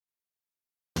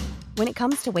When it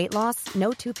comes to weight loss,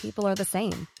 no two people are the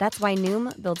same. That's why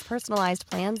Noom builds personalized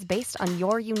plans based on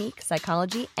your unique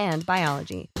psychology and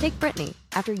biology. Take Brittany.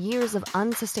 After years of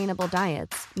unsustainable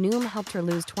diets, Noom helped her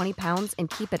lose 20 pounds and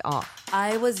keep it off.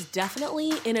 I was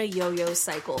definitely in a yo-yo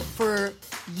cycle for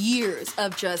years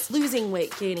of just losing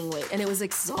weight, gaining weight, and it was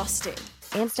exhausting.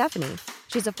 And Stephanie.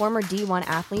 She's a former D1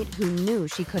 athlete who knew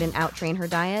she couldn't outtrain her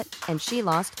diet, and she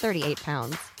lost 38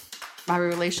 pounds. My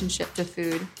relationship to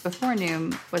food before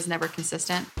Noom was never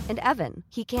consistent. And Evan,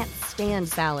 he can't stand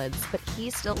salads, but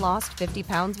he still lost 50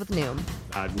 pounds with Noom.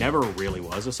 I never really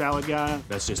was a salad guy.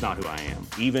 That's just not who I am.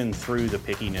 Even through the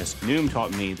pickiness, Noom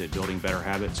taught me that building better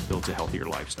habits builds a healthier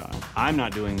lifestyle. I'm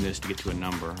not doing this to get to a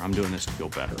number. I'm doing this to feel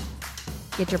better.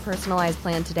 Get your personalized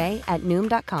plan today at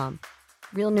Noom.com.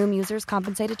 Real Noom users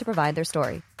compensated to provide their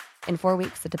story. In 4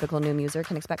 weeks, the typical Noom user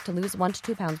can expect to lose 1 to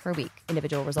 2 pounds per week.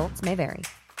 Individual results may vary.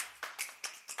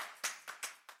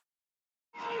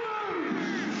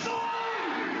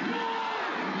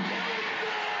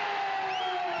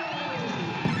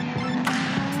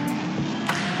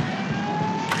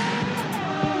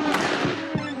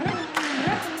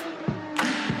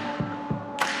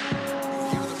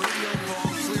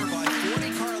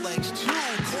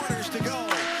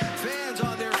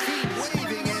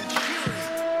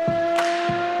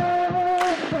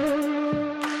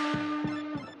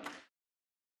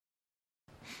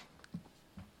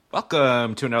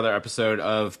 Welcome to another episode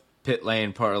of Pit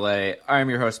Lane Parlay. I'm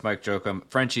your host, Mike Jokum.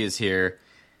 Frenchie is here.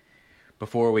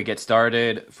 Before we get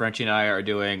started, Frenchie and I are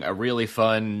doing a really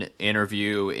fun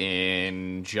interview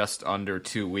in just under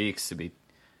 2 weeks to be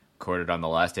recorded on the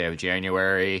last day of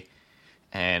January,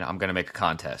 and I'm going to make a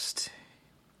contest.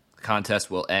 The contest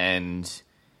will end...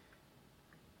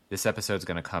 This episode's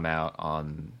going to come out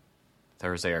on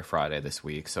Thursday or Friday this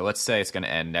week, so let's say it's going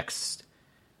to end next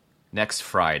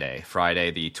Friday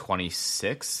the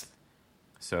 26th.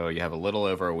 So you have a little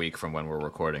over a week from when we're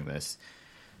recording this.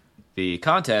 The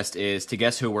contest is to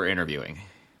guess who we're interviewing.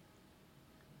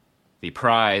 The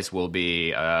prize will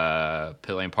be a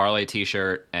Pit Lane Parlay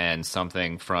t-shirt and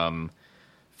something from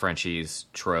Frenchie's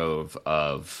trove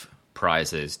of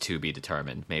prizes to be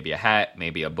determined. Maybe a hat,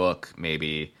 maybe a book,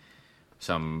 maybe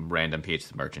some random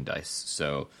piece of merchandise.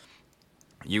 So...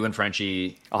 you and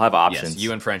Frenchie... I'll have options. Yes,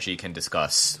 you and Frenchie can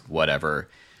discuss whatever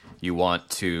you want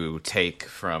to take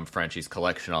from Frenchie's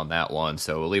collection on that one.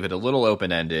 So we'll leave it a little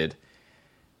open-ended.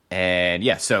 And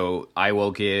yeah, so I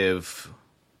will give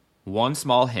one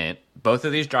small hint. Both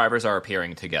of these drivers are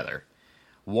appearing together.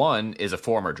 One is a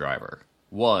former driver.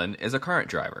 One is a current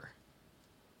driver.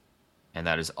 And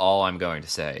that is all I'm going to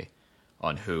say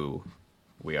on who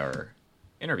we are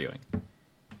interviewing.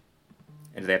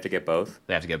 And do they have to get both?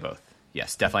 They have to get both.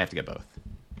 Yes, definitely have to get both.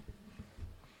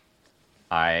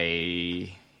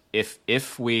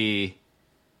 If we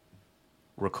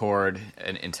record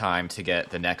in time to get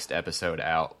the next episode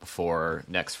out before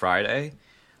next Friday,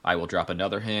 I will drop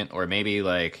another hint, or maybe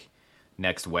like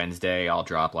next Wednesday I'll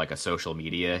drop like a social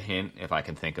media hint if I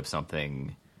can think of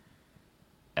something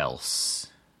else.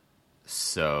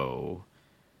 So,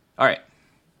 all right.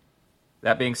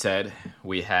 That being said,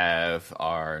 we have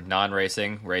our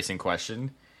non-racing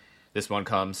question. This one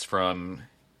comes from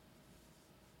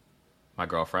my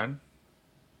girlfriend,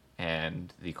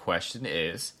 and the question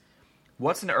is,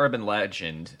 what's an urban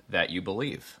legend that you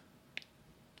believe?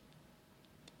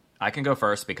 I can go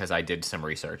first because I did some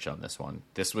research on this one.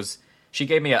 She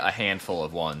gave me a handful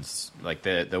of ones. Like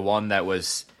the one that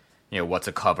was, what's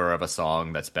a cover of a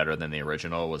song that's better than the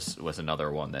original was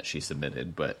another one that she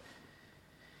submitted, but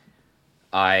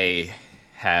I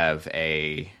have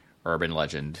a urban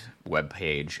legend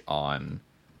webpage on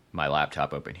my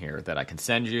laptop open here that I can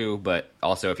send you, but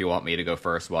also if you want me to go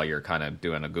first while you're kind of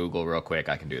doing a Google real quick,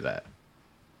 I can do that.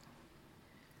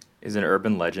 Is an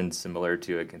urban legend similar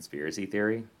to a conspiracy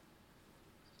theory?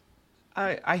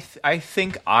 I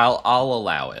think I'll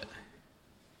allow it.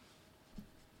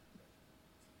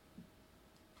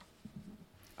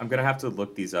 I'm going to have to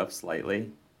look these up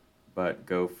slightly, but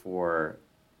go for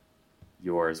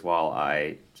yours while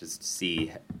I just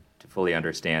see to fully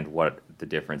understand what the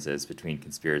difference is between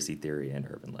conspiracy theory and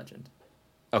urban legend.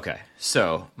 Okay,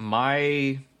 so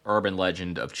my urban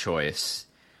legend of choice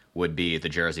would be the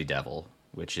Jersey Devil,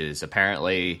 which is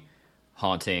apparently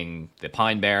haunting the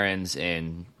Pine Barrens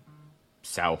in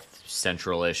south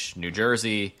central-ish New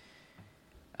Jersey.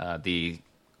 The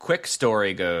quick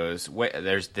story goes,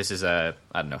 this is a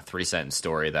 3-sentence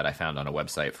story that I found on a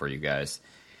website for you guys.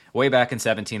 Way back in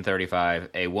 1735,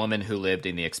 a woman who lived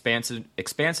in the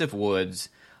expansive woods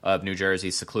of New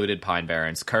Jersey's secluded Pine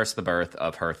Barrens cursed the birth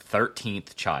of her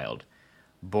 13th child.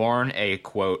 Born a,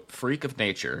 quote, freak of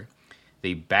nature,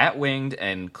 The bat-winged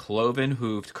and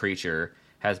cloven-hooved creature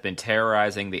has been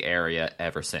terrorizing the area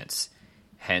ever since.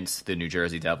 Hence the New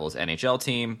Jersey Devils NHL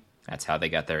team. That's how they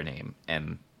got their name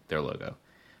and their logo.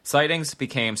 Sightings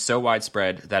became so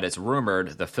widespread that it's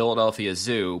rumored the Philadelphia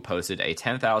Zoo posted a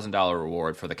 $10,000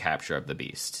 reward for the capture of the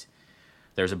beast.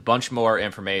 There's a bunch more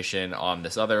information on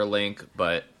this other link,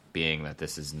 but being that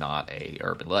this is not a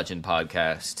urban legend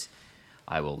podcast,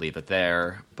 I will leave it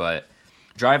there. But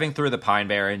driving through the Pine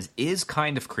Barrens is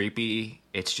kind of creepy.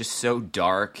 It's just so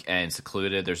dark and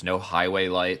secluded. There's no highway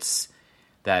lights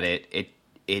that it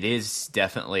is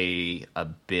definitely a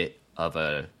bit of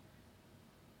a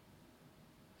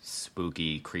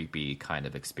spooky, creepy kind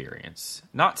of experience.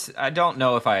 I don't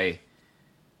know if I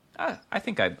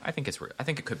think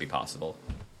it could be possible.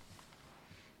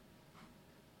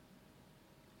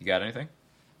 You got anything?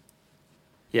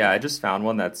 Yeah, I just found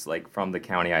one that's like from the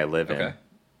county I live in.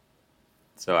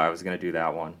 So I was going to do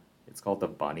that one. It's called the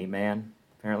Bunny Man,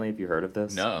 apparently. Have you heard of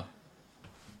this? No.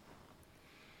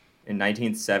 In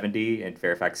 1970, in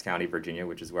Fairfax County, Virginia,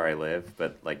 which is where I live,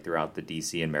 but like throughout the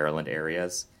D.C. and Maryland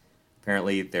areas,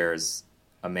 apparently there's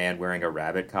a man wearing a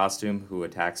rabbit costume who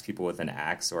attacks people with an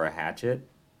axe or a hatchet.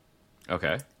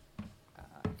 Okay.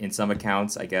 In some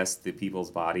accounts, I guess the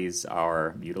people's bodies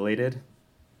are mutilated.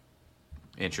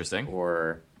 Interesting.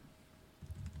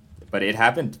 But it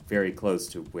happened very close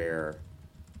to where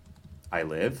I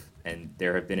live, and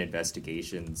there have been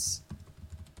investigations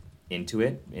into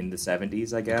it in the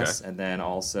 70s, I guess. Okay. And then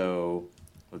also,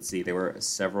 let's see, there were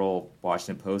several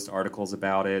Washington Post articles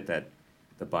about it, that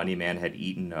the Bunny Man had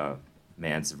eaten a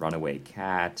man's runaway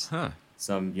cat. Huh.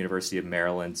 Some University of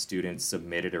Maryland students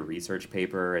submitted a research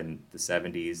paper in the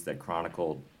 70s that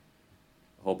chronicled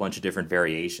a whole bunch of different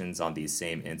variations on these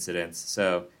same incidents.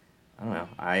 So, I don't know.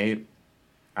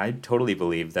 I totally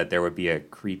believe that there would be a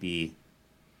creepy,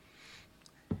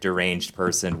 deranged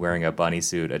person wearing a bunny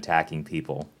suit attacking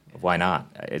people. Why not?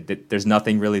 There's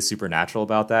nothing really supernatural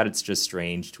about that. It's just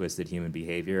strange, twisted human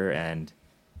behavior, and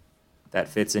that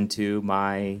fits into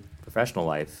my professional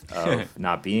life of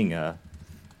not being a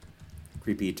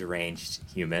creepy, deranged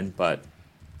human, but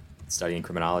studying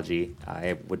criminology.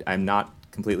 I'm not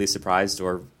completely surprised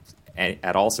or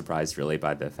at all surprised, really,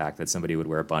 by the fact that somebody would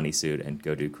wear a bunny suit and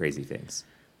go do crazy things.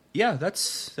 Yeah,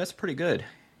 that's pretty good.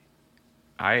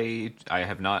 I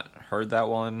have not heard that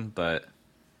one, but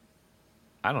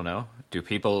I don't know. Do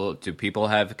people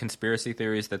have conspiracy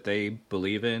theories that they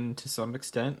believe in to some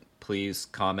extent? Please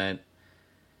comment,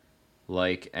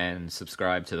 like, and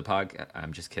subscribe to the podcast.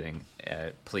 I'm just kidding.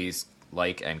 Please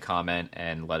like and comment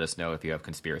and let us know if you have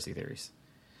conspiracy theories.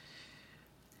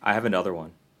 I have another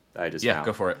one that I just found. Yeah,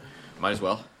 go for it. Might as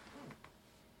well.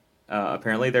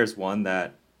 Apparently there's one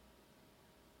that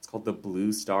it's called the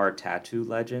Blue Star Tattoo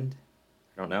Legend.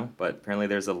 I don't know, but apparently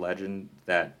there's a legend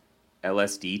that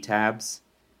LSD tabs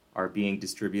are being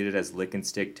distributed as lick and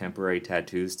stick temporary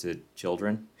tattoos to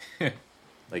children,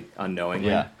 like unknowingly.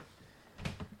 Yeah.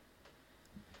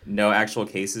 No actual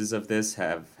cases of this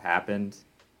have happened,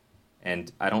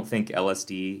 and I don't think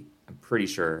LSD, I'm pretty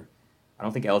sure, I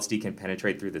don't think LSD can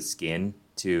penetrate through the skin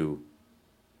to,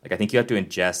 like, I think you have to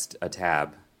ingest a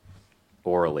tab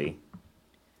orally.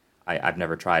 I've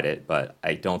never tried it, but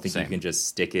I don't think you can just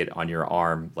stick it on your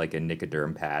arm like a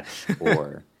Nicoderm patch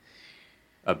or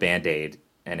a Band-Aid,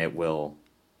 and it will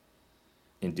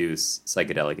induce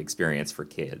psychedelic experience for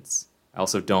kids. I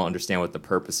also don't understand what the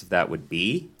purpose of that would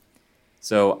be.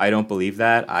 So I don't believe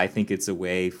that. I think it's a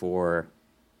way for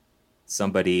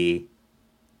somebody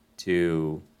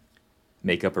to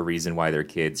make up a reason why their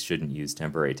kids shouldn't use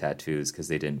temporary tattoos because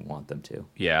they didn't want them to.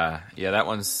 Yeah, that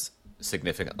one's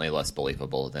significantly less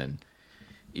believable than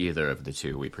either of the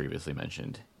two we previously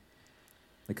mentioned.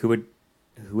 Like, who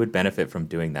would benefit from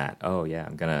doing that? Oh yeah,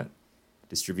 I'm gonna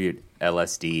distribute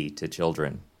LSD to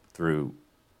children through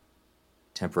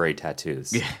temporary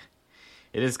tattoos. Yeah,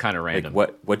 it is kind of random.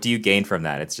 Like, what do you gain from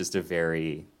that? It's just a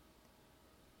very,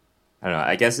 I don't know.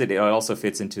 I guess it also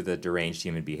fits into the deranged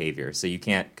human behavior, so you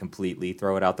can't completely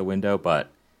throw it out the window. But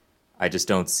I just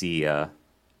don't see a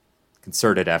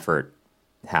concerted effort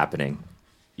happening.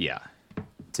 Yeah,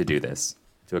 to do this,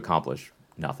 to accomplish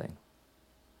nothing.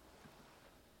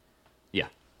 Yeah,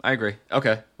 I agree.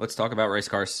 Okay, let's talk about race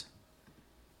cars.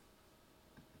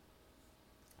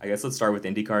 I guess let's start with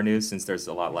IndyCar news, since there's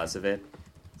a lot less of it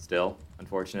still,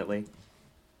 unfortunately.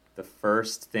 The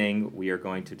first thing we are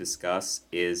going to discuss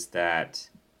is that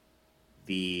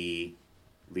the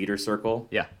leader circle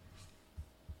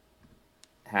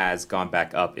has gone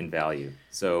back up in value.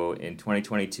 So in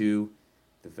 2022,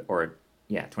 the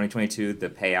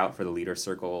payout for the leader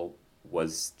circle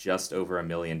was just over $1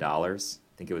 million. I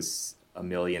think it was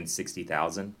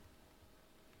 $1,060,000.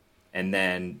 And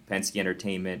then Penske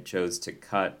Entertainment chose to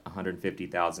cut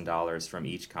 $150,000 from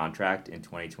each contract in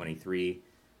 2023,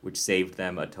 which saved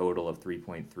them a total of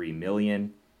 $3.3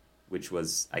 million, which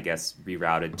was, I guess,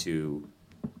 rerouted to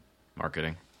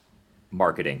marketing.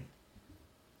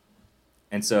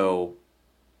 And so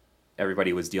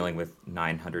everybody was dealing with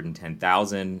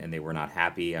 $910,000, and they were not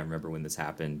happy. I remember when this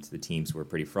happened, the teams were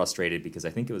pretty frustrated because I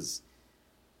think it was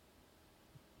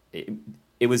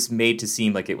made to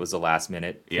seem like it was a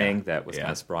last-minute thing that was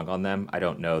kind of sprung on them. I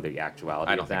don't know the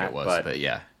actuality of that. I don't think it was, but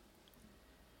yeah.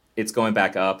 It's going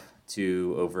back up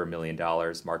to over $1 million.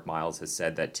 Mark Miles has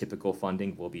said that typical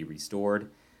funding will be restored.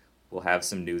 We'll have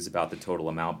some news about the total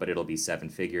amount, but it'll be 7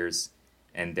 figures,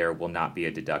 and there will not be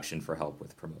a deduction for help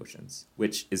with promotions,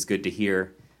 which is good to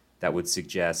hear. That would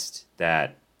suggest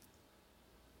that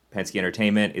Penske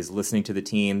Entertainment is listening to the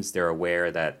teams. They're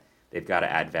aware that they've got to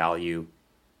add value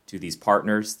to these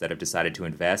partners that have decided to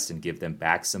invest and give them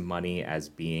back some money as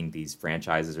being these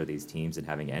franchises or these teams and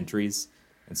having entries.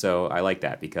 And so I like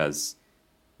that because,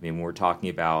 I mean, when we're talking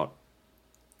about,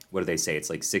 what do they say? It's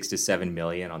like 6 to 7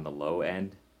 million on the low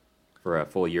end for a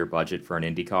full year budget for an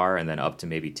IndyCar, and then up to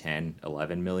maybe 10,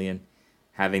 11 million.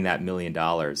 Having that $1 million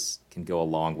can go a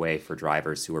long way for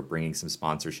drivers who are bringing some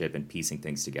sponsorship and piecing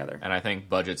things together. And I think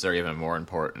budgets are even more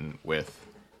important with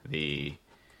the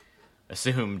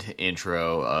assumed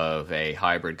intro of a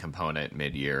hybrid component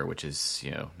mid-year, which is,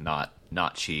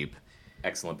 not cheap.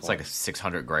 Excellent point. It's like a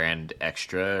 600 grand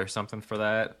extra or something for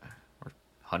that, or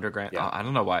 100 grand. Yeah. I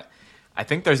don't know why. I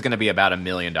think there's going to be about $1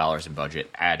 million in budget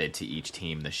added to each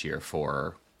team this year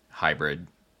for hybrid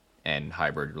and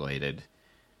hybrid related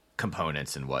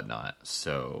components and whatnot.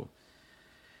 So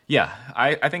yeah,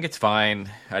 I think it's fine.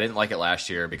 I didn't like it last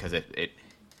year because it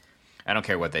I don't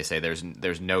care what they say.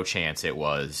 There's no chance it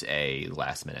was a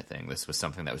last minute thing. This was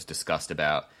something that was discussed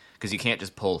about, because you can't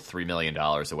just pull $3 million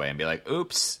away and be like,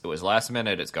 oops, it was last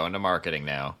minute. It's going to marketing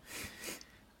now.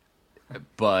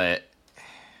 But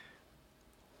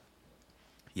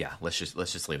yeah, let's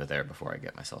just leave it there before I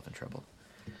get myself in trouble.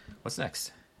 What's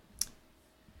next?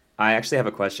 I actually have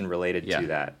a question related to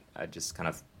that. I just kind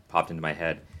of popped into my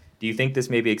head. Do you think this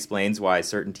maybe explains why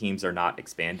certain teams are not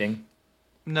expanding?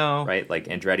 No. Right? Like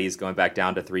Andretti's going back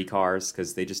down to 3 cars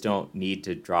because they just don't need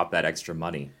to drop that extra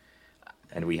money.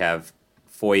 And we have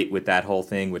Foyt with that whole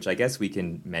thing, which I guess we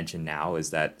can mention now,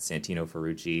 is that Santino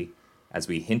Ferrucci, as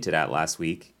we hinted at last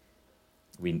week,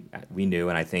 we knew,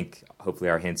 and I think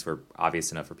hopefully our hints were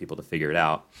obvious enough for people to figure it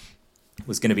out,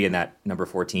 was going to be in that number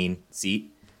 14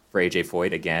 seat for AJ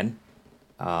Foyt again.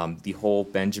 The whole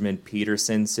Benjamin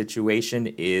Peterson situation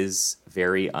is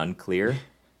very unclear.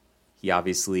 He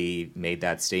obviously made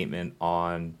that statement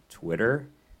on Twitter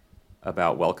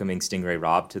about welcoming Stingray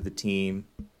Robb to the team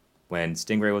when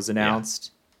Stingray was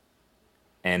announced.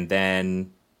 Yeah. And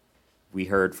then we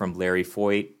heard from Larry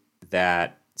Foyt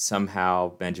that somehow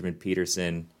Benjamin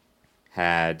Peterson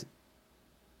had,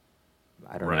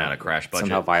 run out of crash budget.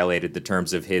 Somehow violated the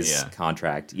terms of his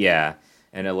contract. Yeah.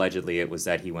 And allegedly it was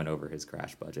that he went over his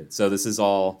crash budget. So this is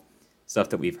all stuff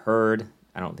that we've heard.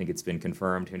 I don't think it's been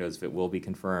confirmed. Who knows if it will be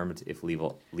confirmed, if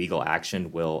legal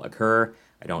action will occur.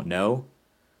 I don't know.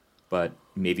 But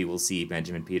maybe we'll see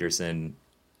Benjamin Peterson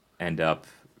end up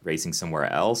racing somewhere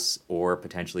else, or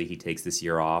potentially he takes this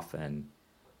year off and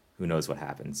who knows what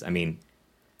happens. I mean,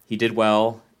 he did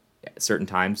well at certain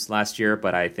times last year,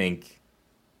 but I think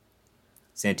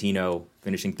Santino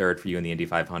finishing 3rd for you in the Indy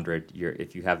 500,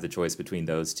 if you have the choice between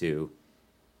those two,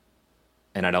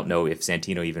 and I don't know if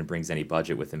Santino even brings any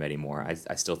budget with him anymore,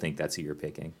 I still think that's who you're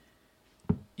picking.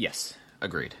 Yes,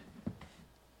 agreed.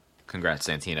 Congrats,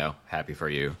 Santino. Happy for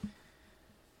you.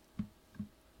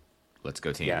 Let's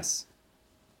go team. Yes.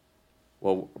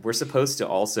 Well, we're supposed to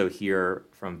also hear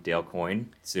from Dale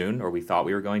Coyne soon, or we thought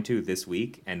we were going to this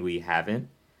week, and we haven't.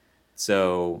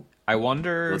 So I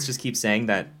wonder. Let's just keep saying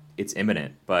that it's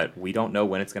imminent, but we don't know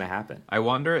when it's going to happen. I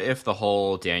wonder if the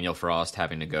whole Daniel Frost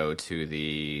having to go to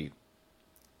the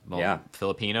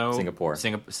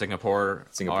Singapore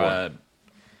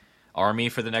Army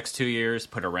for the next 2 years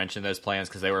put a wrench in those plans,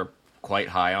 because they were quite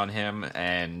high on him,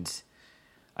 and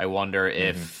I wonder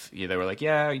if they were like,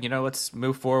 let's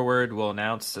move forward. We'll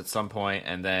announce at some point,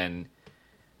 and then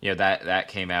that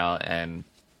came out, and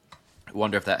I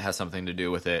wonder if that has something to do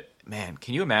with it. Man,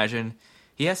 can you imagine?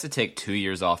 He has to take 2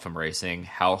 years off from racing.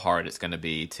 How hard it's going to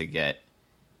be to get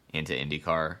into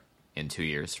IndyCar in 2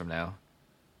 years from now.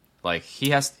 Like he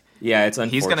has. Yeah, it's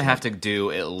unfortunate. He's going to have to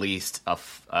do at least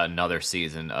another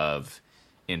season of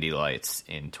Indy Lights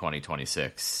in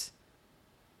 2026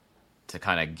 to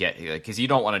kind of get, because you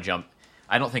don't want to jump.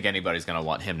 I don't think anybody's going to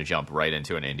want him to jump right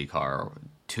into an IndyCar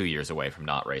 2 years away from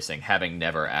not racing, having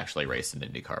never actually raced an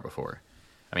IndyCar before.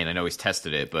 I mean, I know he's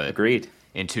tested it, but Agreed.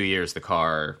 In 2 years, the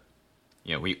car,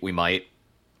 you know, we might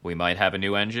have a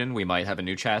new engine, we might have a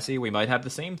new chassis, we might have the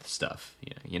same stuff.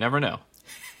 You never know.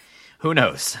 Who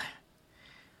knows?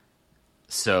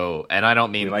 So, and I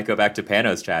don't mean... We might go back to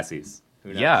Pano's chassis.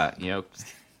 Who knows? Yeah, you know...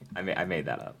 I made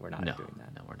that up. We're not No, doing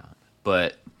that. no, we're not.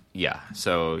 But, yeah,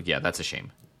 so, yeah, that's a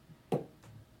shame.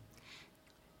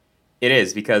 It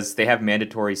is, because they have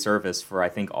mandatory service for, I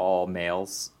think, all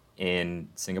males in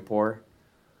Singapore.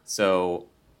 So,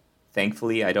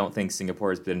 thankfully, I don't think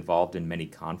Singapore has been involved in many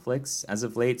conflicts as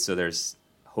of late, so there's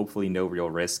hopefully no real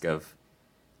risk of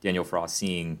Daniel Frost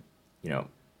seeing,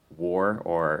 war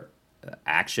or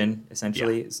action,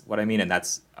 essentially, is what I mean. And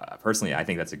that's, personally, I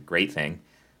think that's a great thing.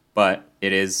 But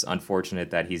it is unfortunate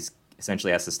that he's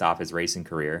essentially has to stop his racing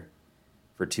career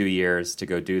for 2 years to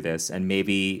go do this. And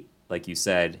maybe, like you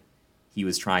said, he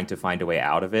was trying to find a way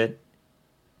out of it,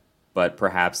 but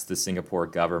perhaps the Singapore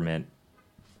government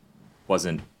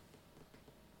wasn't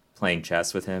playing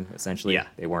chess with him, essentially. Yeah.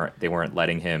 They weren't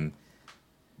letting him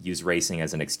use racing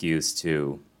as an excuse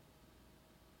to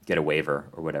get a waiver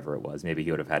or whatever it was. Maybe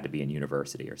he would have had to be in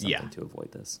university or something to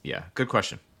avoid this. Yeah, good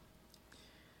question.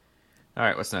 All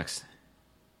right, what's next?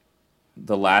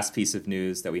 The last piece of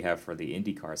news that we have for the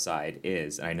IndyCar side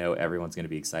is, and I know everyone's going to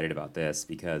be excited about this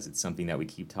because it's something that we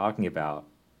keep talking about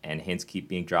and hints keep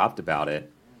being dropped about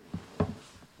it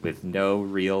with no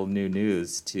real new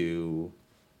news to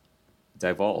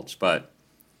divulge. But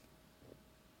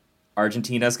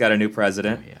Argentina's got a new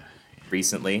president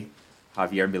recently,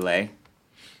 Javier Milei.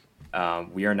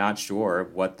 We are not sure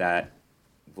what that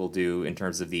will do in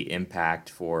terms of the impact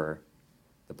for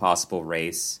the possible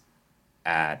race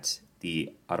at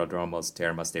the Autodromos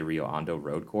Termas de Rio Hondo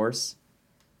road course.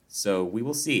 So we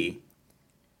will see.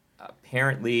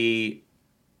 Apparently,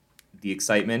 the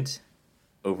excitement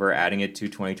over adding it to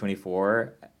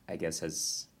 2024, I guess,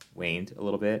 has waned a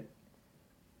little bit.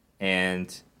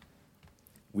 And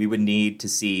we would need to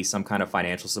see some kind of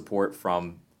financial support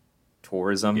from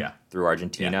tourism through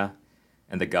Argentina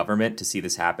and the government to see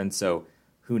this happen. So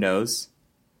who knows?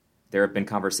 There have been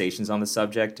conversations on the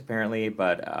subject, apparently,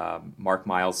 but Mark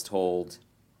Miles told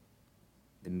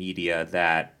the media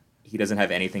that he doesn't have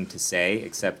anything to say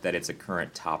except that it's a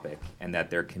current topic and that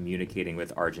they're communicating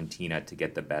with Argentina to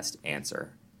get the best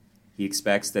answer. He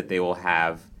expects that they will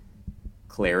have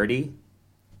clarity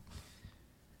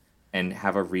and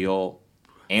have a real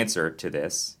answer to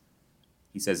this,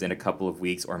 he says, in a couple of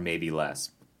weeks or maybe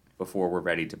less before we're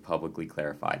ready to publicly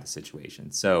clarify the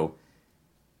situation. So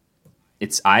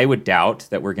I would doubt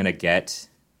that we're going to get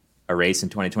a race in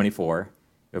 2024.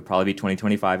 It would probably be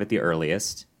 2025 at the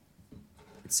earliest.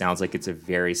 It sounds like it's a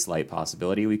very slight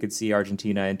possibility we could see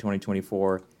Argentina in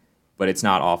 2024, but it's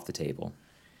not off the table.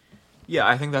 Yeah,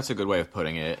 I think that's a good way of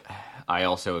putting it. I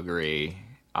also agree.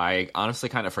 I honestly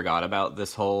kind of forgot about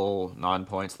this whole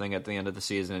non-points thing at the end of the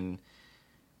season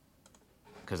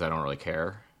because I don't really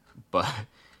care.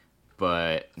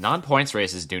 But non-points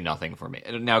races do nothing for me.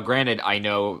 Now, granted, I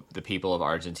know the people of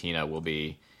Argentina will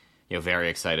be, very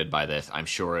excited by this. I'm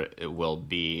sure it will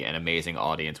be an amazing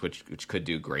audience, which could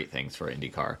do great things for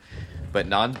IndyCar. But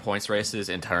non-points races,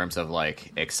 in terms of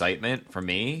excitement for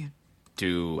me,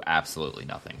 do absolutely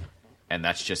nothing. And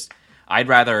that's just, I'd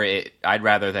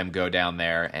rather them go down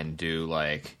there and do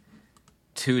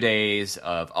 2 days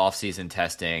of off-season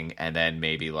testing and then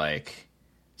maybe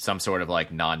some sort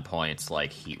of non-points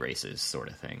heat races sort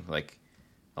of thing.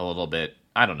 A little bit,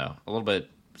 I don't know, a little bit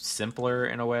simpler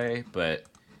in a way, but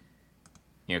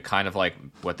kind of like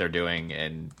what they're doing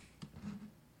in,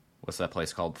 what's that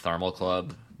place called? Thermal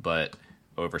Club, but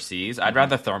overseas. I'd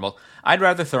rather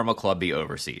Thermal Club be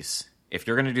overseas. If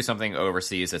you're going to do something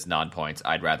overseas that's non-points,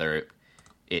 I'd rather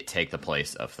it take the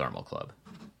place of Thermal Club.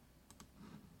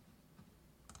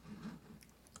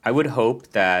 I would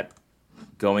hope that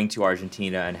going to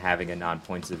Argentina and having a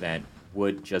non-points event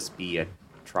would just be a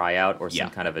tryout or some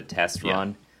kind of a test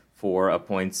run for a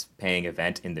points-paying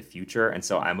event in the future. And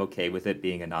so I'm okay with it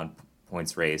being a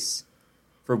non-points race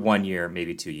for 1 year,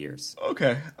 maybe 2 years.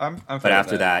 Okay, I'm but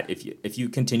after that, if you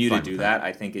continue to do that,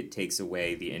 I think it takes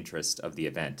away the interest of the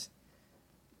event.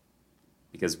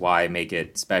 Because why make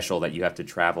it special that you have to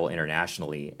travel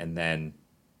internationally and then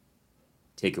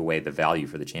take away the value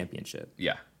for the championship?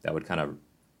 Yeah. That would kind of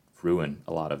ruin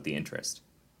a lot of the interest,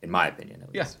 in my opinion,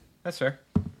 at least. Yeah, that's fair.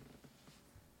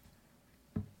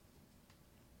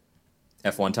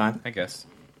 F1 time? I guess.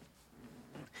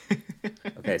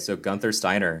 Okay, so Gunther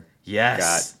Steiner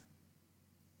got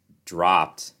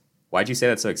dropped. Why'd you say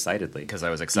that so excitedly? Because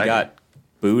I was excited.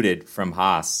 booted from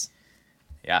Haas.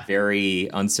 Yeah. Very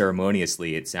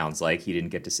unceremoniously, it sounds like. He didn't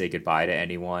get to say goodbye to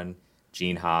anyone.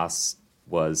 Gene Haas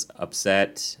was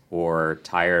upset or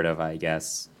tired of, I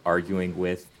guess, arguing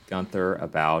with Gunther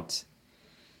about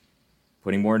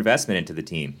putting more investment into the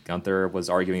team. Gunther was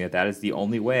arguing that is the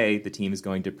only way the team is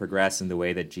going to progress in the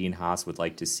way that Gene Haas would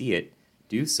like to see it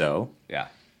do so. Yeah.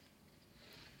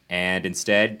 And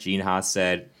instead, Gene Haas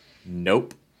said,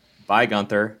 nope, bye,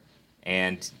 Gunther,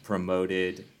 and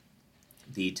promoted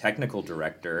the technical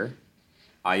director,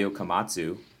 Ayo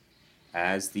Komatsu,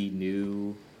 as the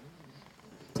new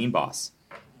team boss.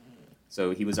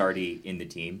 So he was already in the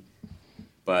team,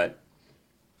 but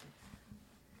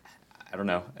I don't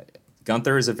know.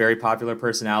 Gunther is a very popular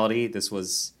personality. This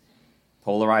was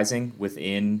polarizing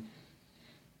within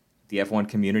the F1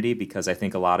 community because I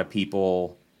think a lot of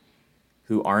people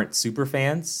who aren't super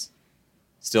fans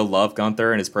still love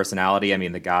Gunther and his personality. I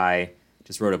mean, the guy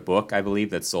just wrote a book, I believe,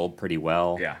 that sold pretty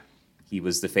well. Yeah. He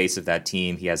was the face of that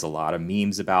team. He has a lot of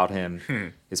memes about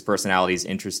him. His personality is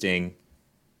interesting.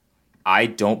 I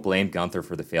don't blame Gunther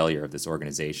for the failure of this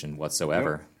organization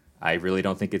whatsoever. Nope. I really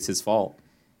don't think it's his fault.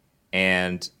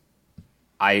 And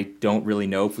I don't really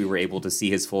know if we were able to see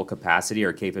his full capacity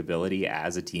or capability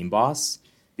as a team boss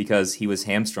because he was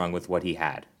hamstrung with what he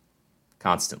had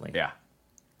constantly. Yeah.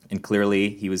 And clearly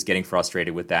he was getting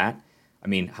frustrated with that. I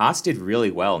mean, Haas did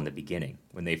really well in the beginning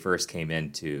when they first came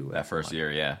into that first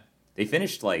year, yeah. They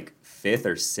finished like 5th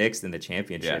or 6th in the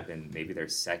championship in maybe their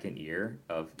second year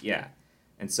of,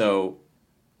 And so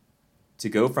to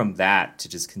go from that to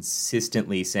just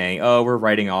consistently saying, oh, we're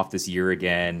writing off this year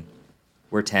again,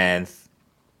 we're 10th,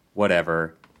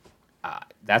 whatever,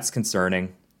 that's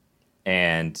concerning.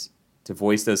 And to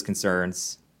voice those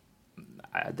concerns,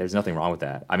 there's nothing wrong with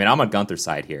that. I mean, I'm on Gunther's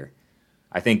side here.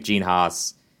 I think Gene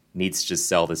Haas needs to just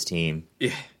sell this team.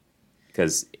 Yeah.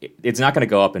 Because it's not going to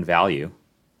go up in value.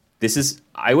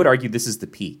 I would argue this is the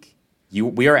peak.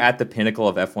 We are at the pinnacle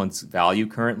of F1's value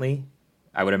currently.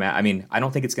 I would imagine. I mean, I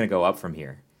don't think it's going to go up from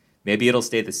here. Maybe it'll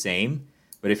stay the same.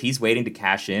 But if he's waiting to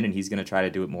cash in and he's going to try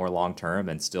to do it more long term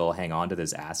and still hang on to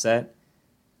this asset,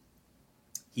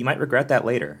 he might regret that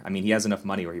later. I mean, he has enough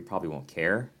money where he probably won't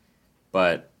care.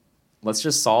 But let's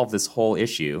just solve this whole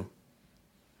issue.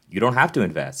 You don't have to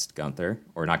invest, Gunther,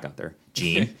 or not Gunther,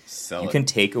 Gene. You can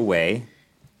take away.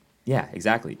 Yeah,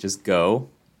 exactly. Just go,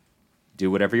 do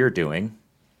whatever you're doing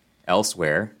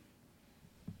elsewhere.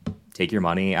 Take your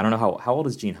money. I don't know how old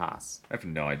is Gene Haas? I have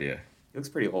no idea. He looks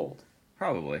pretty old.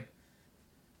 Probably.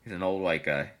 He's an old white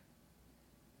guy.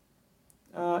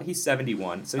 He's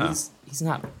 71, so he's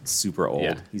not super old.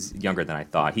 Yeah. He's younger than I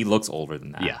thought. He looks older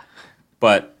than that. Yeah.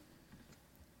 But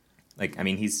like, I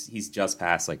mean, he's just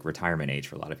past like retirement age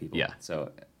for a lot of people. Yeah.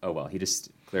 So, oh well, he just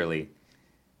clearly.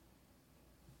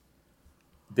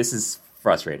 This is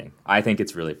frustrating. I think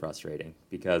it's really frustrating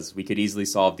because we could easily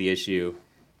solve the issue.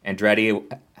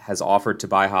 Andretti has offered to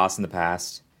buy Haas in the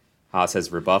past. Haas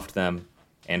has rebuffed them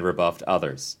and rebuffed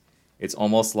others. It's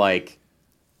almost like,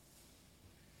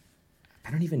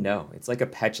 I don't even know. It's like a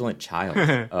petulant child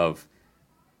of,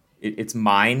 it's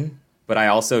mine, but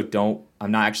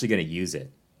I'm not actually going to use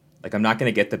it. Like, I'm not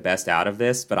going to get the best out of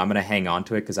this, but I'm going to hang on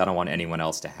to it because I don't want anyone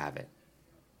else to have it.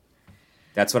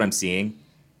 That's what I'm seeing.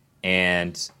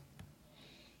 And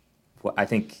I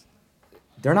think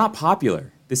they're not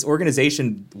popular. This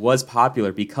organization was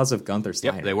popular because of Gunther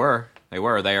Steiner. Yep, they were. They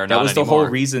are not anymore. That was the whole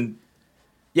reason.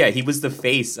 Yeah, he was the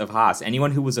face of Haas.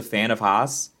 Anyone who was a fan of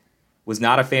Haas was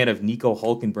not a fan of Nico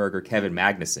Hülkenberg or Kevin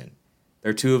Magnussen.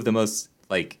 They're two of the most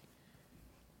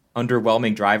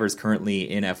underwhelming drivers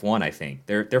currently in F1, I think.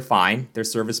 They're fine. They're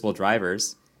serviceable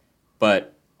drivers,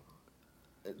 but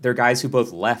they're guys who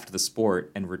both left the sport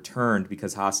and returned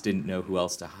because Haas didn't know who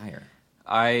else to hire.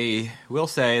 I will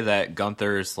say that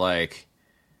Gunther's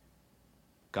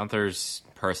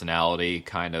personality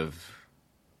kind of,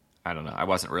 I don't know. I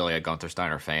wasn't really a Gunther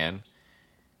Steiner fan.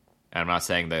 And I'm not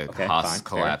saying the Haas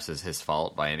collapse is his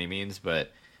fault by any means,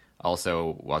 but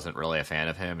also wasn't really a fan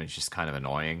of him. It's just kind of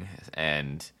annoying.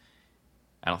 And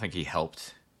I don't think he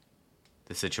helped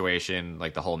the situation,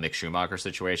 like the whole Mick Schumacher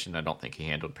situation. I don't think he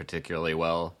handled particularly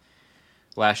well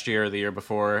last year or the year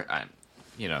before. I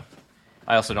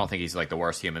also don't think he's like the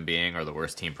worst human being or the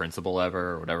worst team principal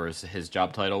ever or whatever his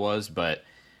job title was. But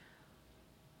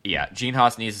yeah, Gene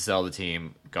Haas needs to sell the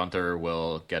team. Gunther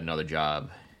will get another job.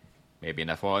 Maybe in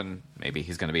F1. Maybe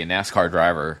he's going to be a NASCAR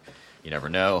driver. You never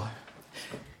know.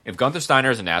 If Gunther Steiner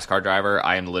is a NASCAR driver,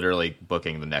 I am literally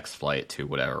booking the next flight to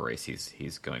whatever race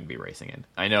he's going to be racing in.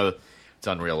 I know it's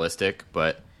unrealistic,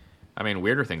 but I mean,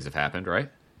 weirder things have happened,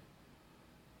 right?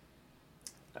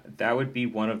 That would be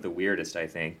one of the weirdest, I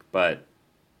think. But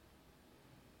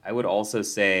I would also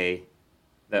say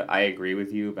that I agree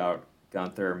with you about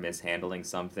Gunther mishandling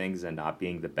some things and not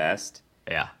being the best.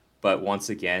 Yeah. But once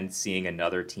again, seeing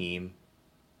another team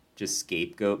just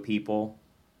scapegoat people,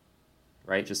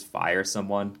 right? Just fire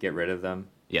someone, get rid of them.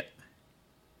 Yep.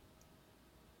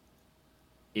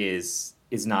 Is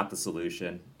not the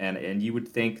solution. And you would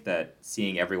think that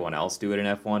seeing everyone else do it in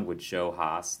F1 would show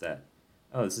Haas that,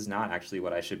 oh, this is not actually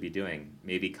what I should be doing.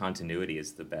 Maybe continuity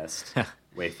is the best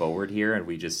way forward here, and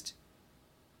we just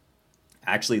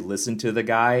actually listen to the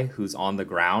guy who's on the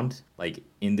ground, like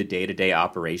in the day-to-day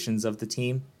operations of the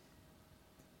team.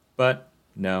 But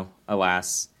no,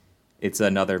 alas, it's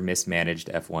another mismanaged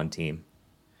F1 team.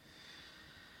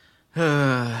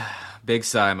 Big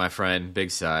sigh, my friend.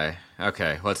 Big sigh.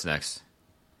 Okay, what's next?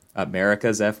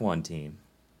 America's F1 team.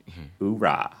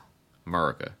 Hoorah.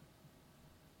 America.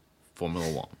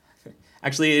 Formula One.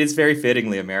 Actually, it is very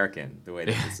fittingly American, the way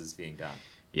that this is being done.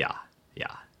 Yeah.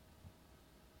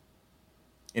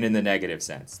 And in the negative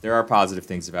sense. There are positive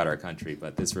things about our country,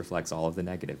 but this reflects all of the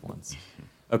negative ones.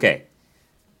 Okay,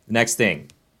 the next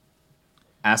thing.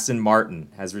 Aston Martin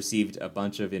has received a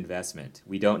bunch of investment.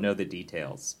 We don't know the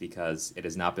details because it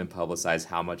has not been publicized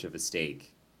how much of a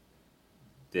stake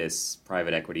this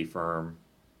private equity firm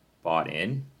bought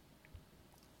in.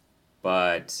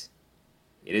 But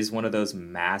it is one of those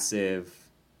massive...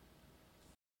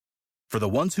 For the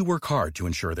ones who work hard to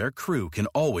ensure their crew can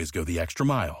always go the extra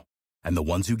mile, and the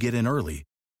ones who get in early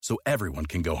so everyone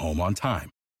can go home on time,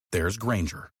 there's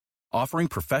Grainger, offering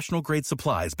professional-grade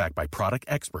supplies backed by product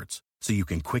experts so you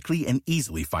can quickly and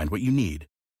easily find what you need.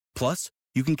 Plus,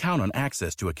 you can count on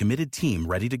access to a committed team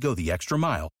ready to go the extra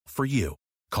mile for you.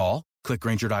 Call, click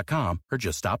Grainger.com, or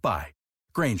just stop by.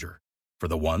 Grainger, for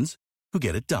the ones who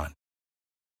get it done.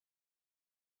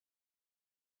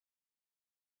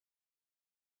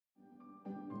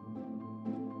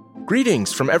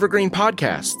 Greetings from Evergreen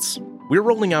Podcasts. We're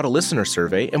rolling out a listener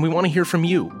survey, and we want to hear from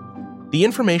you. The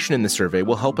information in the survey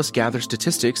will help us gather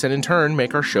statistics and in turn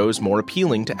make our shows more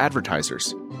appealing to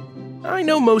advertisers. I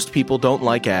know most people don't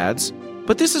like ads,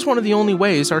 but this is one of the only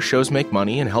ways our shows make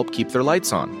money and help keep their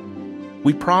lights on.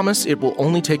 We promise it will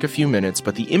only take a few minutes,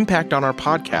 but the impact on our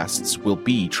podcasts will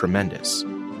be tremendous.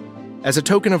 As a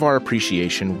token of our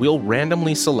appreciation, we'll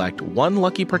randomly select one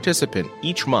lucky participant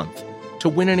each month to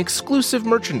win an exclusive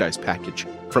merchandise package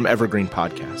from Evergreen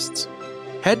Podcasts.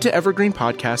 Head to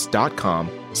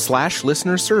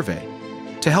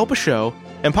evergreenpodcast.com/listenersurvey to help a show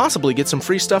and possibly get some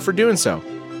free stuff for doing so.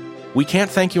 We can't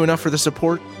thank you enough for the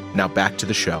support. Now back to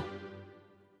the show.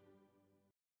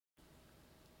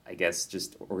 I guess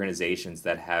just organizations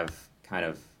that have kind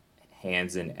of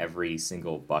hands in every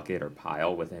single bucket or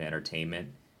pile within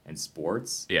entertainment and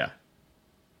sports. Yeah.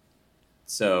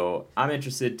 So I'm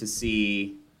interested to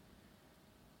see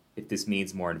if this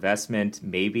means more investment.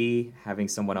 Maybe having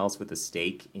someone else with a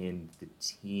stake in the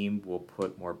team will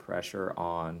put more pressure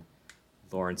on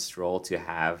Lawrence Stroll to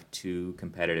have two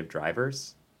competitive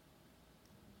drivers.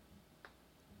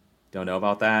 Don't know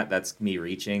about that. That's me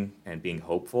reaching and being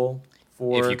hopeful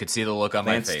for If you could see the look on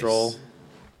Lance my face. Stroll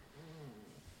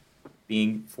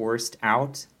being forced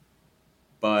out.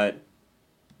 But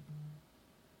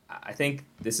I think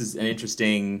this is an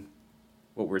interesting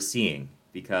what we're seeing,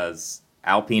 because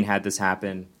Alpine had this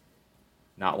happen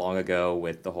not long ago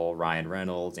with the whole Ryan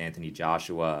Reynolds, Anthony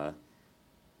Joshua,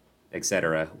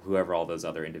 etc., whoever all those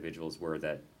other individuals were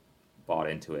that bought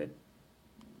into it.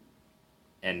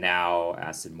 And now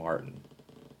Aston Martin.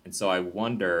 And so I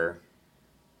wonder,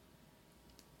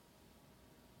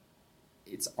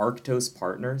 it's Arctos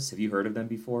Partners. Have you heard of them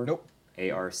before? Nope.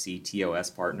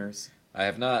 ARCTOS Partners. I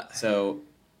have not. So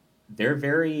they're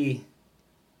very...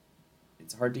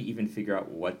 It's hard to even figure out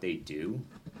what they do.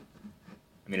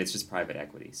 I mean, it's just private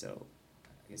equity, so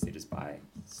I guess they just buy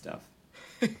stuff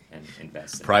and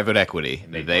invest in Private equity.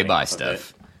 and make They money buy off of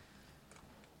stuff.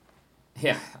 it.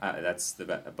 Yeah, that's the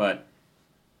best. But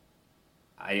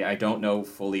I don't know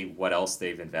fully what else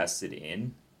they've invested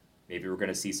in. Maybe we're going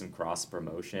to see some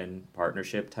cross-promotion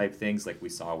partnership type things like we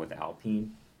saw with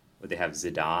Alpine, where they have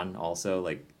Zidane also,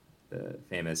 like the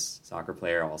famous soccer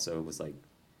player, also was like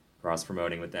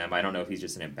cross-promoting with them. I don't know if he's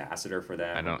just an ambassador for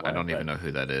them. I don't even know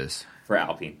who that is. For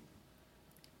Alpine.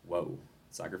 Whoa.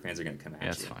 Soccer fans are going to come at Yeah,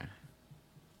 that's you. fine.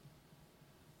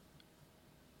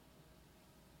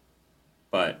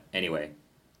 But anyway,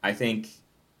 I think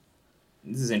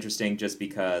this is interesting just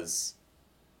because...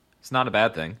 It's not a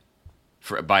bad thing,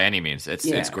 by any means.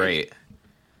 It's great.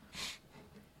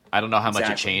 I don't know how much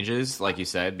it changes, like you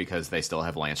said, because they still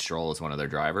have Lance Stroll as one of their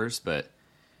drivers, but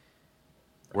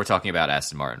we're talking about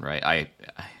Aston Martin, right?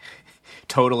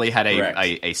 totally had Correct.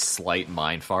 a slight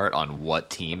mind fart on what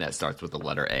team that starts with the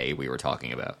letter A we were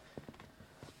talking about.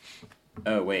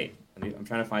 Oh, wait. I'm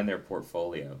trying to find their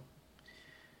portfolio.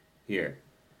 Here.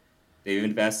 They've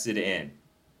invested in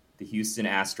the Houston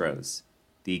Astros,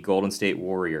 the Golden State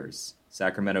Warriors,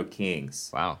 Sacramento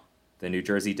Kings, Wow. the New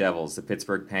Jersey Devils, the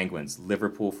Pittsburgh Penguins,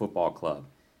 Liverpool Football Club,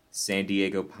 San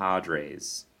Diego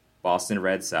Padres, Boston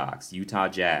Red Sox, Utah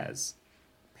Jazz,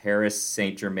 Paris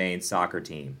Saint-Germain soccer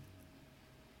team,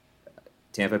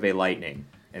 Tampa Bay Lightning,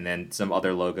 and then some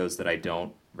other logos that I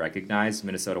don't recognize,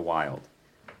 Minnesota Wild.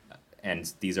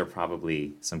 And these are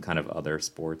probably some kind of other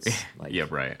sports, like Yeah,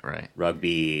 right.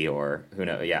 rugby or who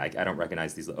knows. Yeah, I don't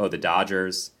recognize these. Oh, the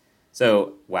Dodgers.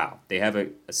 So, wow, they have a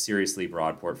seriously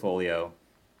broad portfolio.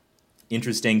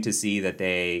 Interesting to see that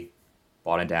they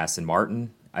bought into Aston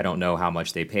Martin. I don't know how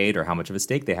much they paid or how much of a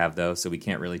stake they have, though, so we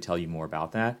can't really tell you more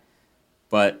about that.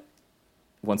 But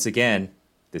once again,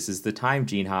 this is the time,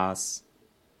 Gene Haas.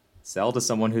 Sell to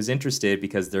someone who's interested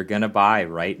because they're going to buy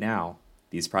right now.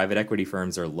 These private equity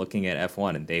firms are looking at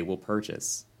F1 and they will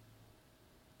purchase.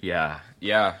 Yeah.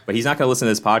 But he's not going to listen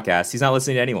to this podcast. He's not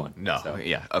listening to anyone. No, So.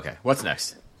 yeah. Okay, what's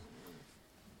next?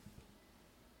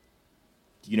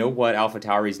 Do you know what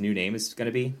AlphaTauri's new name is going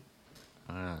to be?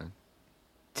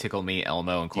 Tickle Me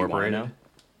Elmo Do you wanna Incorporated? know?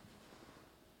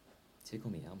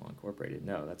 Tickle Me Elmo Incorporated.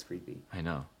 No, that's creepy. I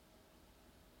know.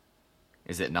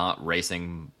 Is it not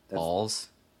Racing Balls?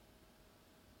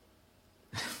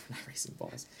 Racing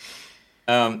Balls.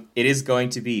 It is going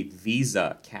to be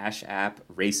Visa Cash App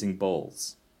Racing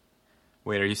Bulls.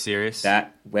 Wait, are you serious?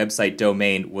 That website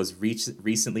domain was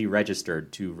recently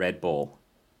registered to Red Bull.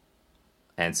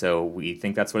 And so we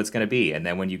think that's what it's going to be. And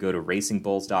then when you go to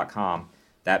racingbulls.com,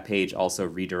 that page also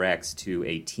redirects to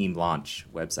a team launch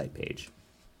website page.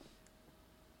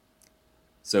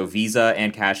 So Visa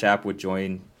and Cash App are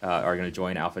going to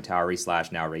join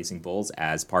AlphaTauri / Now Racing Bulls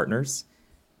as partners.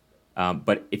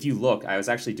 But if you look, I was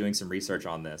actually doing some research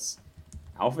on this.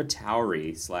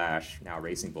 AlphaTauri / Now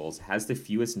Racing Bulls has the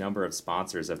fewest number of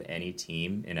sponsors of any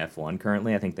team in F1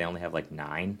 currently. I think they only have like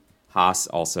 9. Haas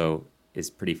also is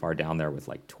pretty far down there with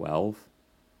like 12.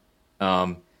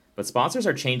 But sponsors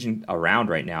are changing around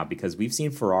right now because we've seen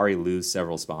Ferrari lose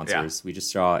several sponsors. Yeah. We just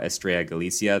saw Estrella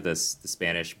Galicia, the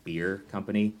Spanish beer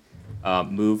company,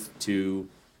 move to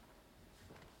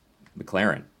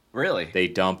McLaren. Really? They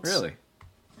dumped. Really?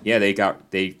 Yeah,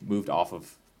 they moved off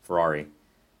of Ferrari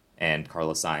and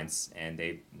Carlos Sainz, and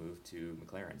they moved to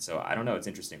McLaren. So I don't know. It's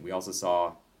interesting. We also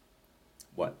saw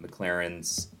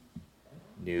McLaren's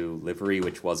new livery,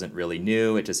 which wasn't really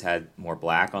new. It just had more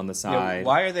black on the side. Yeah,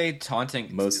 why are they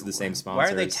taunting most of the same sponsors?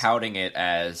 Why are they touting it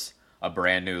as a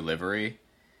brand new livery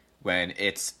when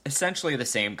it's essentially the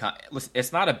same?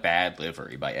 It's not a bad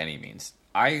livery by any means.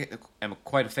 I am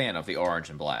quite a fan of the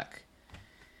orange and black,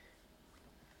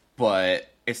 but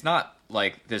it's not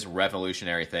like this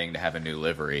revolutionary thing to have a new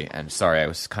livery. And sorry, I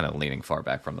was kind of leaning far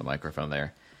back from the microphone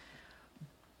there,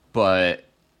 but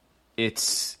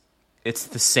it's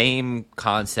the same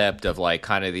concept of like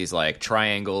kind of these like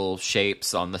triangle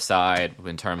shapes on the side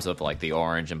in terms of like the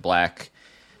orange and black.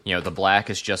 You know, the black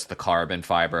is just the carbon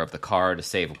fiber of the car to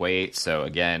save weight. So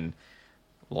again,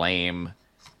 lame.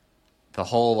 The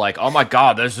whole like, oh my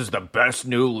god, this is the best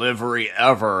new livery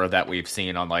ever that we've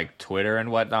seen on like Twitter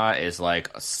and whatnot is like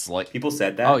a slight. People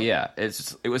said that. Oh yeah,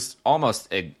 it was almost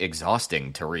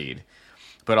exhausting to read,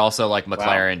 but also like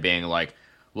McLaren being like,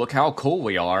 look how cool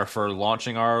we are for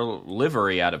launching our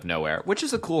livery out of nowhere, which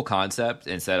is a cool concept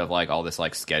instead of like all this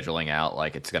like scheduling out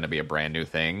like it's going to be a brand new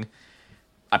thing.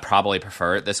 I probably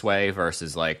prefer it this way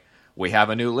versus like we have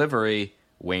a new livery,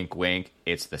 wink wink,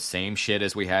 it's the same shit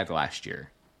as we had last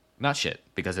year. Not shit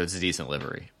because it was a decent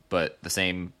livery, but the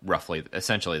same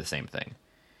essentially the same thing.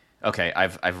 Okay,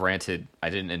 I've ranted. I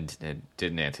didn't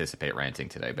anticipate ranting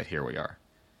today, but here we are.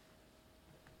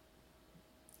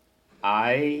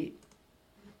 I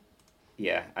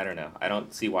don't know. I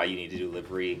don't see why you need to do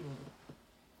livery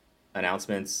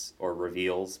announcements or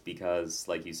reveals because,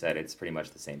 like you said, it's pretty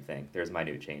much the same thing. There's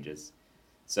minute changes.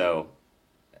 So,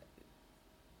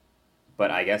 but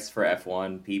I guess for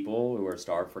F1 people who are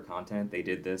starved for content, they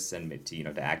did this and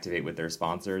to activate with their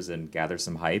sponsors and gather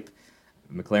some hype.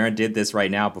 McLaren did this right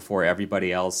now before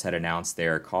everybody else had announced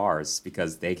their cars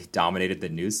because they dominated the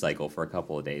news cycle for a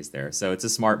couple of days there. So it's a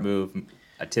smart move,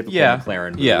 a typical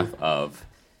McLaren move of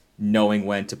knowing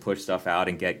when to push stuff out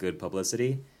and get good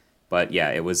publicity. But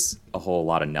yeah, it was a whole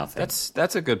lot of nothing.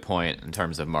 That's a good point in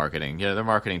terms of marketing. Yeah, their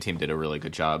marketing team did a really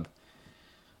good job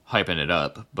hyping it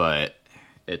up, but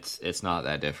it's not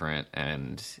that different.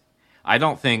 And I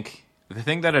don't think The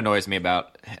thing that annoys me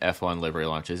about F1 livery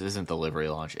launches isn't the livery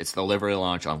launch. It's the livery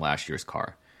launch on last year's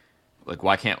car. Like,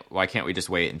 why can't we just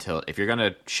wait until, if you're going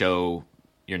to show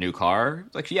your new car,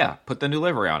 like, yeah, put the new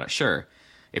livery on it, sure.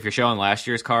 If you're showing last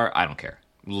year's car, I don't care.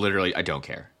 Literally, I don't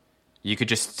care. You could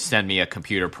just send me a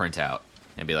computer printout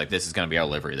and be like, this is going to be our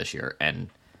livery this year, and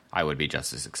I would be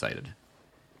just as excited.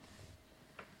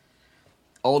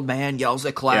 Old man yells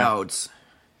at clouds.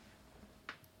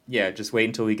 Yeah, just wait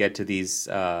until we get to these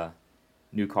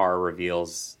new car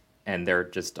reveals, and they're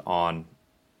just on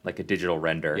like a digital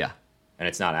render. Yeah. And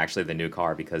it's not actually the new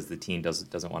car because the team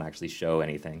doesn't want to actually show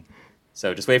anything.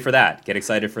 So just wait for that. Get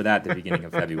excited for that at the beginning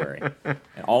of February. And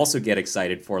also get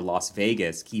excited for Las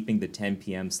Vegas keeping the 10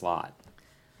 p.m. slot,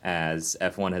 as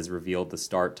F1 has revealed the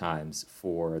start times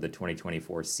for the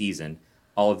 2024 season.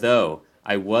 Although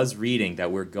I was reading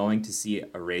that we're going to see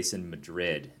a race in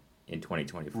Madrid in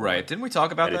 2024. Right. Didn't we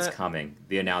talk about that? It's coming.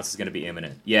 The announcement is going to be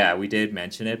imminent. Yeah, we did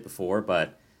mention it before,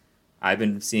 but I've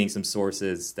been seeing some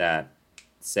sources that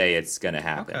say it's going to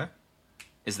happen. Okay.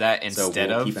 Is that instead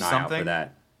we'll of keep an eye something? out for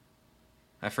that.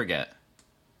 I forget.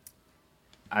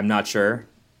 I'm not sure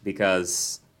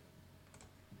because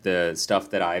the stuff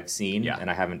that I've seen, Yeah. and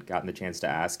I haven't gotten the chance to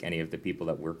ask any of the people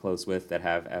that we're close with that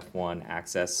have F1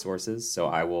 access sources, so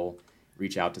I will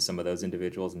reach out to some of those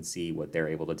individuals and see what they're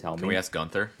able to tell me. Can we ask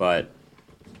Gunther? But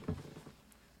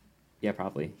yeah,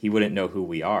 probably. He wouldn't know who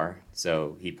we are,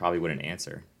 so he probably wouldn't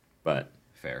answer. But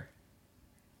Fair.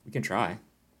 we can try.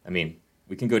 I mean,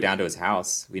 we can go down to his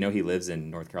house. We know he lives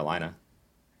in North Carolina.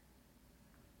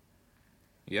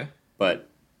 Yeah. But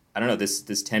I don't know, this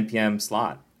 10 p.m.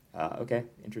 slot. Okay,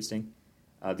 interesting.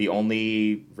 The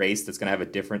only race that's going to have a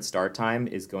different start time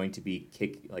is going to be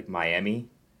Miami,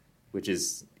 which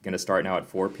is going to start now at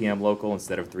 4 p.m. local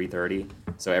instead of 3:30.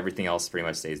 So everything else pretty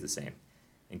much stays the same,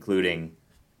 including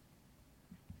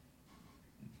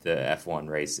the F1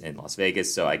 race in Las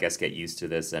Vegas. So I guess get used to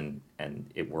this, and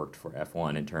it worked for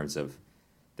F1 in terms of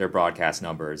their broadcast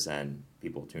numbers and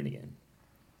people tuning in.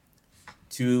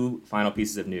 2 final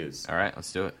pieces of news. All right,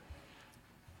 let's do it.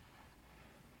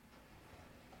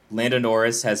 Lando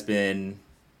Norris has been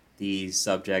the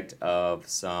subject of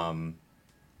some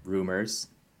rumors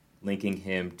linking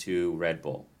him to Red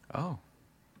Bull. Oh.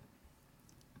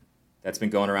 That's been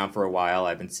going around for a while.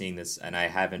 I've been seeing this, and I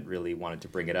haven't really wanted to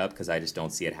bring it up because I just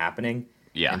don't see it happening.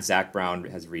 Yeah. And Zach Brown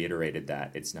has reiterated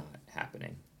that it's not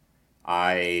happening.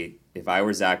 If I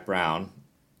were Zach Brown,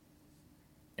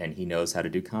 and he knows how to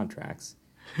do contracts,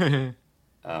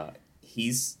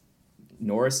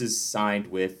 Norris is signed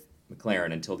with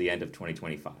McLaren until the end of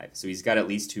 2025. So he's got at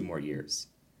least 2 more years.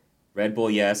 Red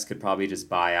Bull, yes, could probably just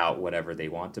buy out whatever they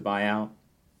want to buy out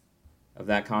of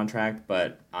that contract,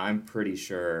 but I'm pretty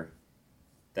sure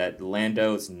that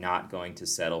Lando's not going to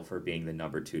settle for being the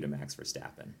number 2 to Max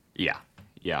Verstappen. Yeah.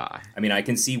 Yeah. I mean, I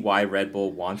can see why Red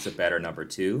Bull wants a better number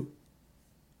 2,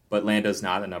 but Lando's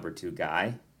not a number 2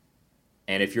 guy.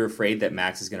 And if you're afraid that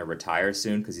Max is going to retire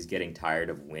soon because he's getting tired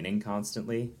of winning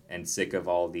constantly and sick of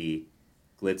all the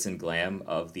glitz and glam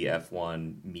of the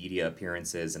F1 media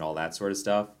appearances and all that sort of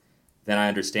stuff, then I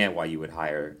understand why you would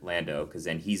hire Lando, because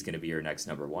then he's going to be your next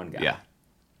number 1 guy. Yeah.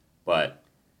 But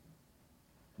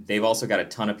they've also got a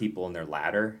ton of people in their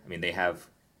ladder. I mean, they have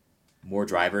more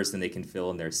drivers than they can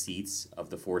fill in their seats of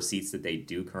the 4 seats that they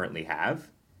do currently have.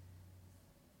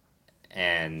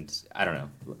 And I don't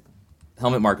know.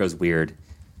 Helmut Marko's weird.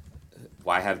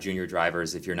 Why have junior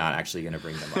drivers if you're not actually going to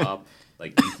bring them up?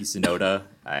 Like Yuki Tsunoda,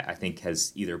 I think,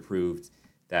 has either proved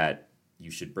that you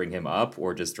should bring him up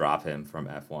or just drop him from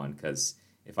F1. Because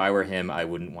if I were him, I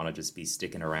wouldn't want to just be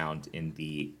sticking around in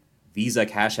the Visa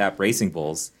Cash App Racing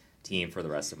Bulls team for the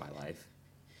rest of my life.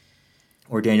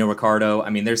 Or Daniel Ricciardo. I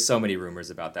mean, there's so many rumors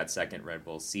about that second Red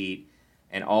Bull seat.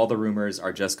 And all the rumors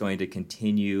are just going to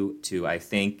continue to, I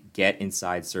think, get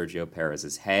inside Sergio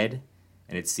Perez's head.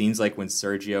 And it seems like when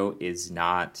Sergio is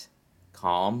not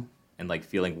calm and like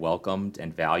feeling welcomed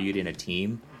and valued in a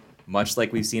team, much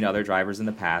like we've seen other drivers in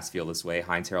the past feel this way.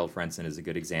 Heinz-Harald Frentzen is a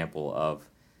good example of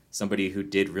somebody who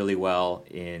did really well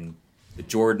in the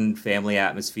Jordan family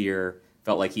atmosphere,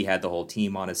 felt like he had the whole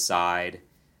team on his side.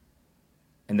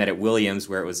 And then at Williams,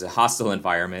 where it was a hostile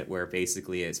environment, where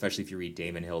basically, especially if you read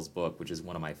Damon Hill's book, which is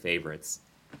one of my favorites,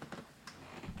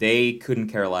 they couldn't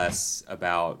care less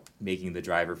about making the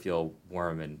driver feel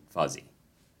warm and fuzzy.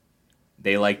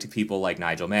 They liked people like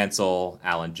Nigel Mansell,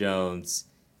 Alan Jones,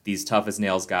 these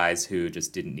tough-as-nails guys who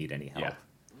just didn't need any help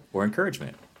or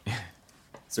encouragement.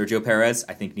 Sergio Perez,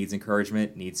 I think, needs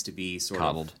encouragement, needs to be sort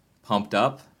of pumped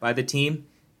up by the team.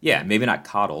 Yeah, maybe not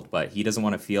coddled, but he doesn't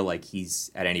want to feel like he's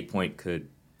at any point could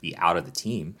be out of the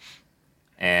team.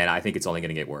 And I think it's only going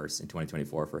to get worse in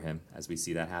 2024 for him as we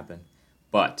see that happen.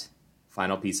 But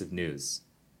final piece of news.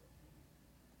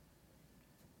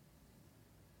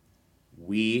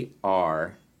 We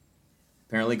are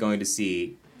apparently going to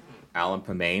see Alan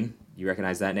Permane. You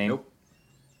recognize that name? Nope.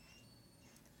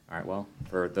 All right, well,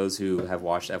 for those who have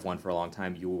watched F1 for a long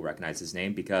time, you will recognize his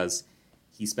name because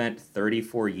he spent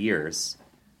 34 years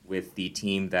with the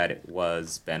team that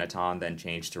was Benetton, then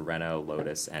changed to Renault,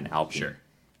 Lotus, and Alpine. Sure.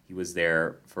 He was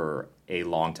there for a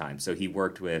long time. So he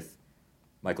worked with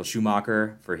Michael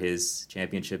Schumacher for his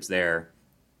championships there.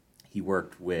 He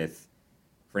worked with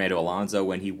Fernando Alonso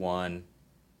when he won.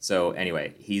 So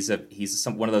anyway, he's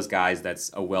one of those guys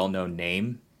that's a well-known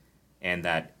name and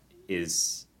that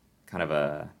is kind of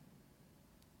a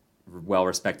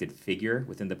well-respected figure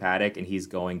within the paddock, and he's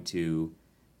going to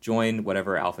join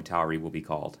whatever AlphaTauri will be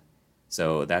called.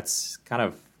 So that's kind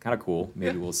of cool.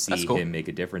 Maybe we'll see him make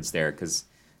a difference there, because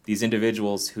these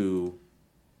individuals who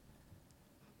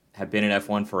have been in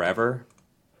F1 forever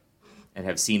and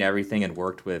have seen everything and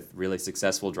worked with really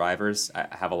successful drivers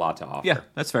have a lot to offer. Yeah,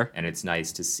 that's fair. And it's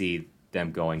nice to see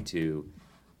them going to,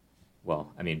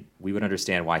 well, I mean, we would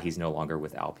understand why he's no longer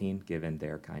with Alpine, given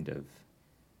their kind of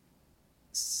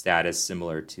status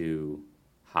similar to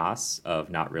Haas of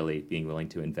not really being willing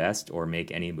to invest or make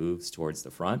any moves towards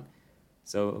the front.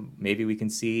 So maybe we can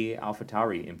see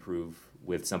AlphaTauri improve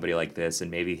with somebody like this, and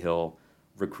maybe he'll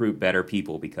recruit better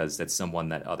people because that's someone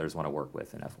that others want to work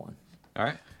with in F1. All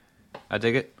right. I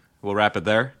dig it. We'll wrap it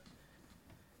there.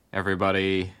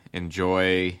 Everybody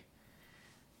enjoy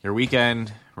your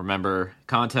weekend. Remember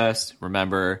contest.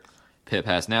 Remember Pit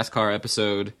Pass NASCAR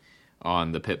episode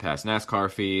on the Pit Pass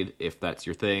NASCAR feed. If that's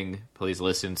your thing, please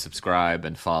listen, subscribe,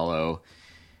 and follow,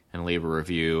 and leave a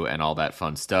review and all that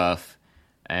fun stuff.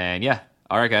 And yeah,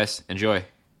 all right, guys, enjoy.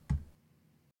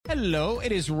 Hello,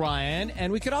 it is Ryan,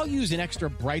 and we could all use an extra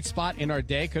bright spot in our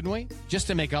day, couldn't we? Just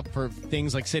to make up for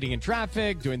things like sitting in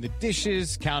traffic, doing the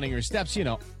dishes, counting your steps, you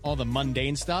know, all the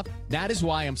mundane stuff. That is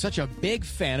why I'm such a big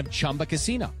fan of Chumba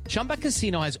Casino. Chumba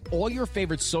Casino has all your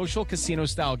favorite social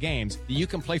casino-style games that you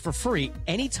can play for free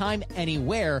anytime,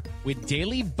 anywhere with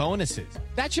daily bonuses.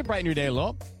 That should brighten your day a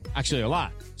little. Actually, a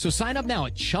lot. So sign up now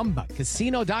at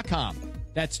ChumbaCasino.com.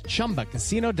 That's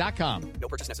ChumbaCasino.com. No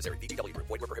purchase necessary. VGW Group.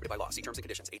 Void where prohibited by law. See terms and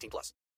conditions. 18+.